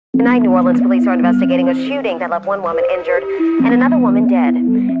Tonight, New Orleans police are investigating a shooting that left one woman injured and another woman dead.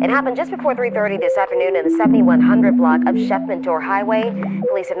 It happened just before 3:30 this afternoon in the 7100 block of Chef Mentor Highway.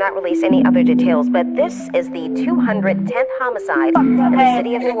 Police have not released any other details, but this is the 210th homicide in the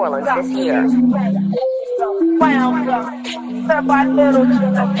city of New Orleans this year.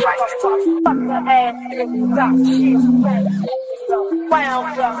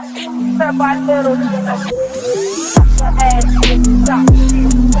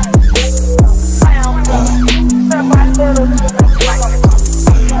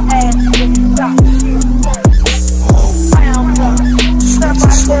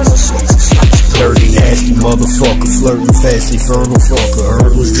 Dirty, nasty motherfucker, flirting fastly, fertile fucker.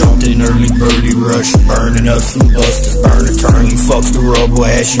 Hurdles jumped in early, birdie rush, burning up some busters, burner turn. He fucks the rubble,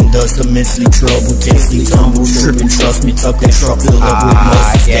 ash and dust, immensely trouble. Tensely tumble, tripping, trust me, tuck that truck filled up with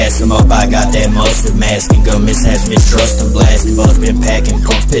mustard. Gas him up, I got that mustard, masking gun mishaps, mistrust and blasting. Buzz been packing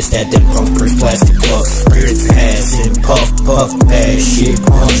pumps, pissed at them pumps, pretty plastic puffs. Spirit passing, puff, puff, pass, shit,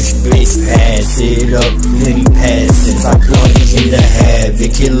 punch, bitch, pass it up, plenty passes. I plunge in the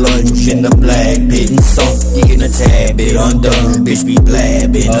havoc, it lunge in the black. Bitten sunk, in a tad bit undone. Bitch be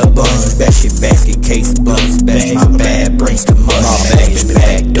blabbing a bunch. Batshit basket case blunts. Bash my bad brains to mush. My bag is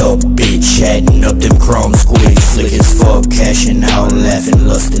backed up, bitch. Chatting up them crumbs. Quick, slick as fuck. Cashing out, laughing,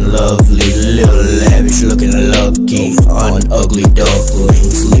 lusting, lovely. Little lavish, looking lucky. Unugly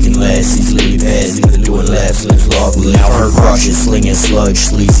ducklings. Licking lassies, LILYPADS. Either doing laps, lips lawfully. Now her crotches slinging sludge.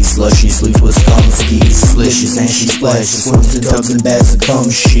 Sleazy, slushy, sleeps with scum skis. Slishes and she splashes. Swims in tubs and bags of cum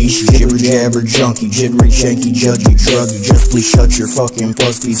sheesh. Jibber jabber. Junkie, jittery, janky, judgy, druggy. Just please shut your fucking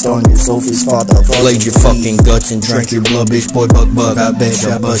pussies on your sofas, father. Blade your fucking guts and drink your blood, bitch, boy, buck. I bet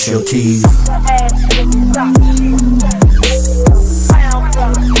I bust your teeth.